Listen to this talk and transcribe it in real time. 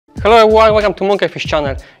Hello everyone, welcome to Monkeyfish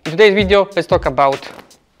channel. In today's video, let's talk about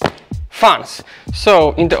fans.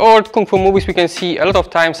 So, in the old Kung Fu movies, we can see a lot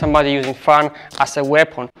of times somebody using fan as a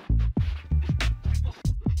weapon.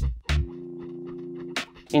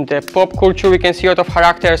 In the pop culture, we can see a lot of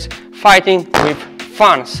characters fighting with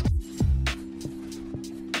fans.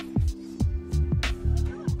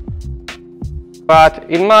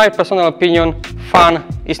 But in my personal opinion, fan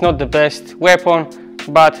is not the best weapon,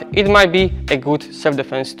 but it might be a good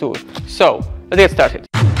self-defense tool. So, let's get started.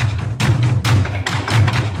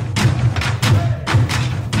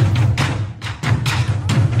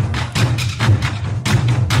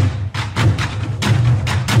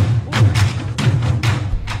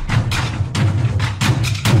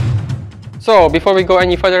 So, before we go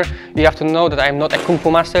any further, you have to know that I'm not a Kung Fu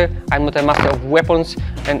master, I'm not a master of weapons,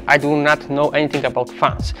 and I do not know anything about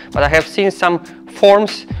fans. But I have seen some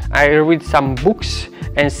forms, I read some books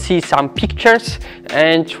and see some pictures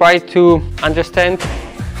and try to understand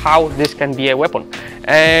how this can be a weapon.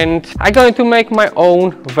 And I'm going to make my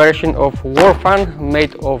own version of war fan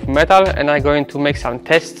made of metal, and I'm going to make some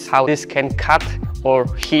tests how this can cut or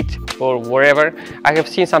hit or whatever. I have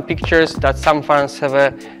seen some pictures that some fans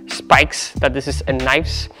have spikes, that this is a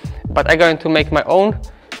knives, but I'm going to make my own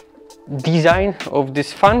design of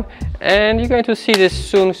this fan, and you're going to see this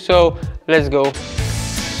soon, so let's go.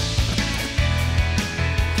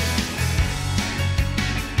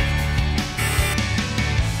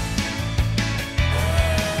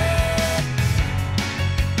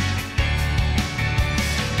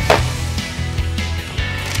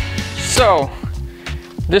 So,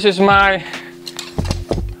 this is my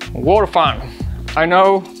war fan. I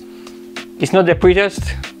know it's not the prettiest,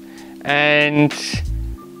 and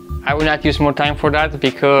I will not use more time for that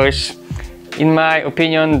because, in my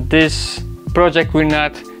opinion, this project will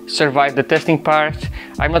not survive the testing part.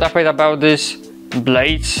 I'm not afraid about these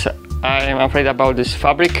blades. I'm afraid about this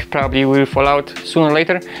fabric. Probably will fall out sooner or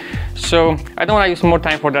later. So I don't want to use more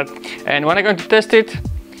time for that. And when I'm going to test it,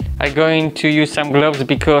 I'm going to use some gloves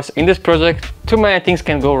because in this project too many things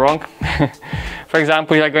can go wrong. For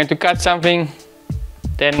example, if I'm going to cut something,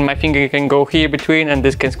 then my finger can go here between and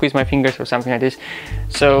this can squeeze my fingers or something like this.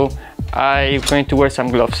 So I'm going to wear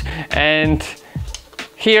some gloves. And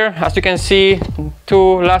here, as you can see,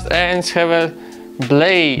 two last ends have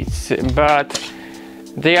blades, but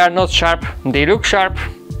they are not sharp. They look sharp.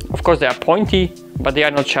 Of course, they are pointy, but they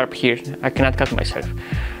are not sharp here. I cannot cut myself.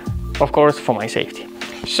 Of course, for my safety.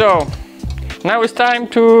 So now it's time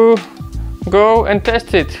to go and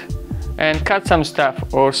test it and cut some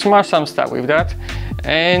stuff or smash some stuff with that.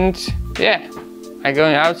 And yeah, I'm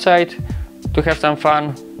going outside to have some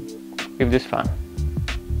fun with this fan.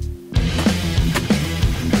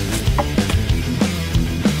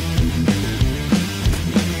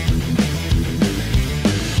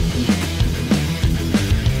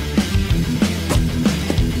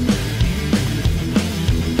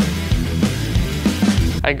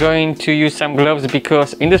 I'm going to use some gloves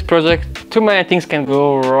because in this project too many things can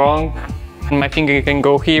go wrong. My finger can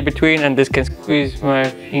go here between and this can squeeze my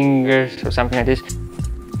fingers or something like this.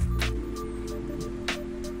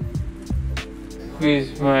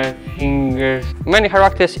 Squeeze my fingers. Many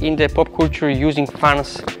characters in the pop culture using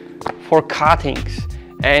fans for cuttings,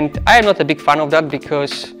 and I am not a big fan of that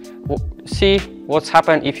because see what's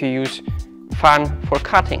happened if you use fan for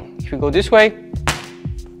cutting. If you go this way,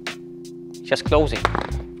 just closing.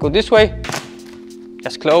 Go this way,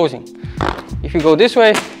 just closing. If you go this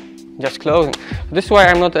way, just closing. This is why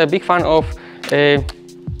I'm not a big fan of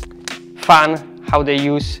fan how they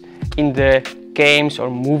use in the games or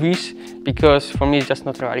movies, because for me it's just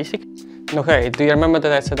not realistic. Okay, do you remember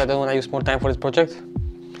that I said I don't want to use more time for this project?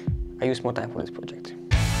 I use more time for this project.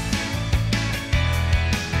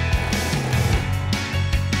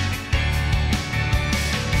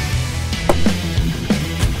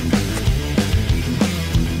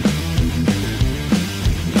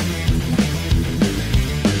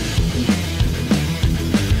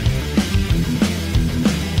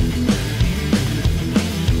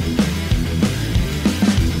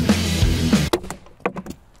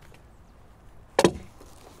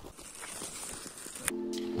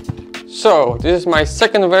 So this is my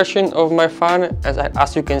second version of my fan.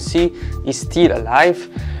 As you can see, it's still alive,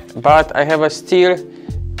 but I have a still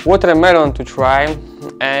watermelon to try,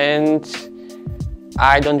 and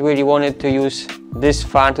I don't really want to use this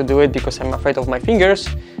fan to do it because I'm afraid of my fingers,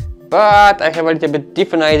 but I have a little bit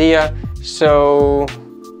different idea, so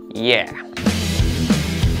yeah.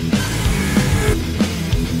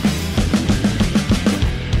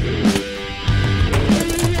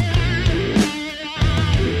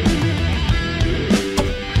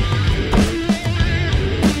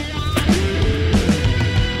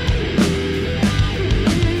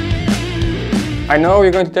 I know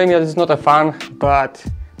you're going to tell me that it's not a fun, but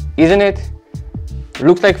isn't it?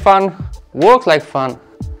 Looks like fun, works like fun,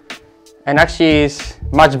 and actually is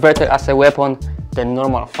much better as a weapon than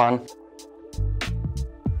normal fun.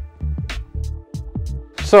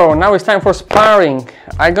 So now it's time for sparring.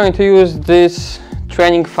 I'm going to use this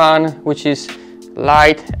training fan, which is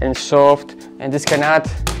light and soft, and this cannot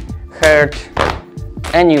hurt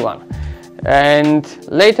anyone. And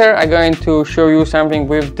later I'm going to show you something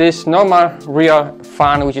with this normal real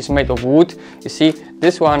fan, which is made of wood. You see,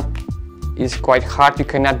 this one is quite hard, you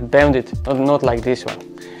cannot bend it, not like this one.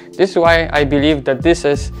 This is why I believe that this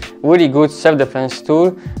is really good self-defense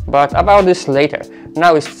tool, but about this later.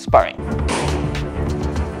 Now it's sparring.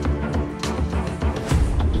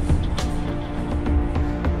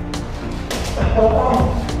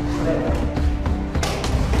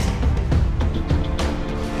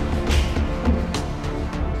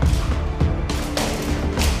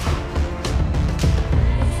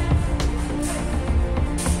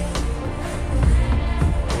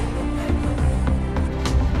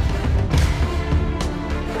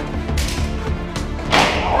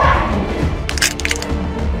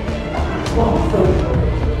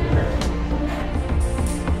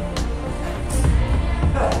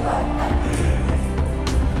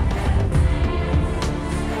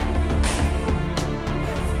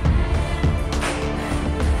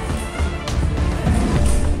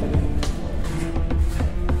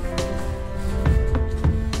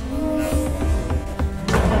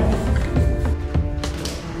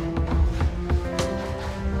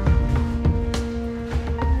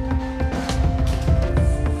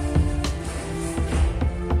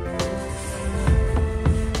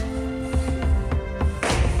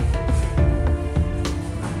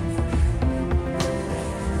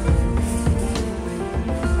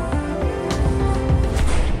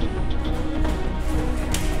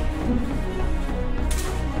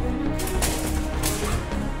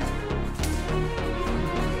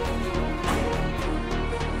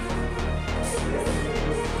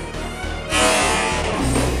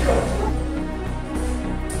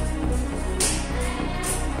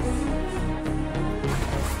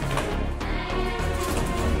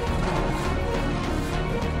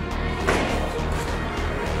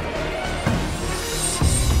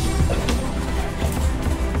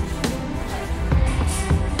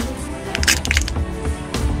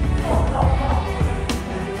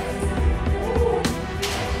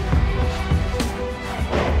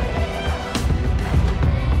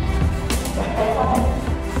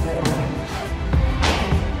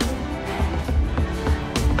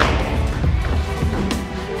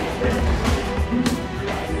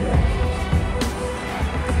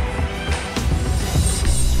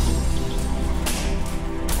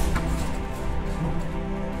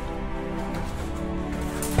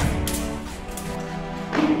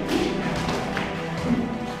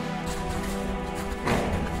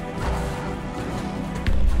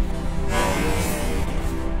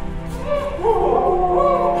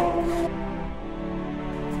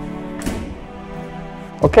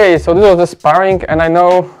 Okay, so this was the sparring, and I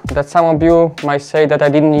know that some of you might say that I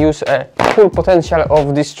didn't use a full potential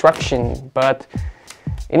of destruction, but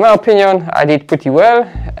in my opinion I did pretty well,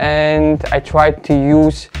 and I tried to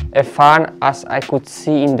use a fan as I could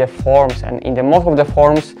see in the forms, and in the most of the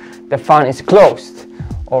forms the fan is closed,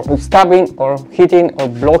 or stabbing or hitting or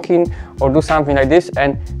blocking or do something like this,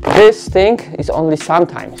 and this thing is only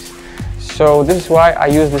sometimes. So this is why I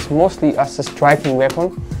use this mostly as a striking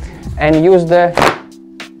weapon and use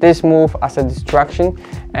this move as a distraction.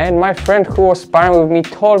 And my friend who was sparring with me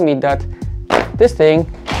told me that this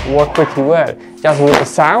thing worked pretty well, just with the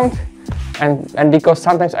sound and because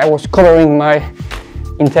sometimes I was covering my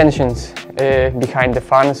intentions behind the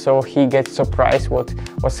fan, so he gets surprised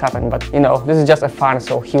what's happened. But you know, this is just a fan,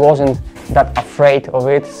 so he wasn't that afraid of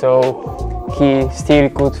it, so he still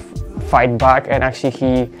could fight back, and actually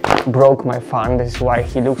he broke my fan. This is why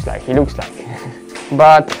he looks like.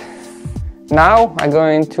 But now I'm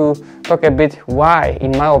going to talk a bit why,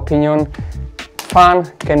 in my opinion,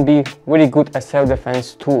 fan can be really good as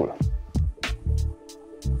self-defense tool.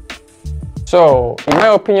 So, in my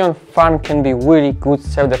opinion, fan can be really good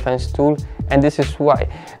self-defense tool, and this is why.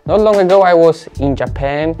 Not long ago I was in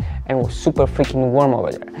Japan and it was super freaking warm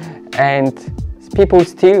over there, and people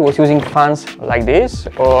still was using fans like this,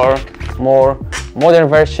 or more modern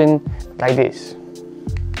version like this.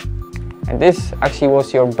 And this actually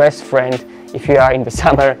was your best friend if you are in the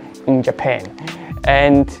summer in Japan.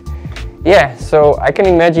 And yeah, so I can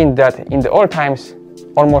imagine that in the old times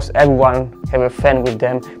almost everyone have a fan with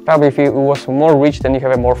them. Probably if it was more rich, then you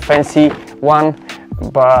have a more fancy one,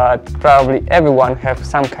 but probably everyone have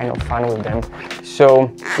some kind of fun with them.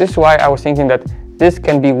 So this is why I was thinking that this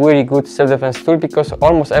can be really good self-defense tool, because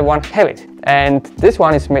almost everyone have it. And this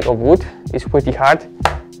one is made of wood, it's pretty hard,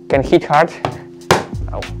 can hit hard.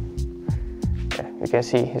 Oh. Yeah, you can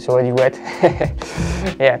see it's already wet.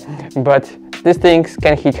 Yeah, but these things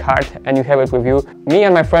can hit hard and you have it with you. Me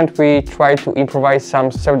and my friend, we tried to improvise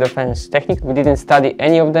some self-defense technique. We didn't study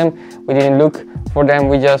any of them, we didn't look for them,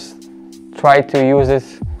 we just tried to use it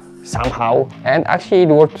somehow, and actually it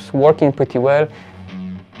was working pretty well.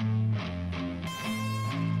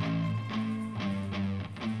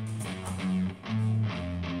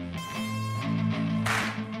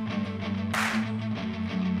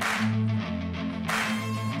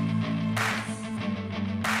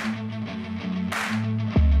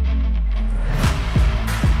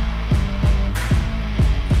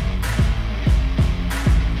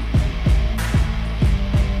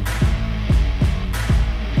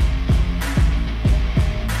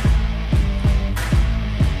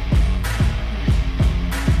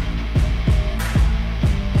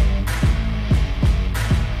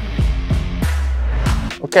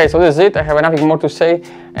 Okay, so this is it. I have nothing more to say,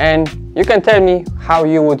 and you can tell me how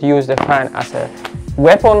you would use the fan as a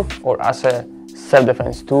weapon or as a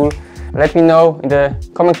self-defense tool. Let me know in the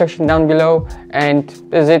comment section down below, and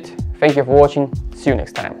this is it. Thank you for watching. See you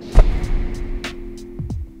next time.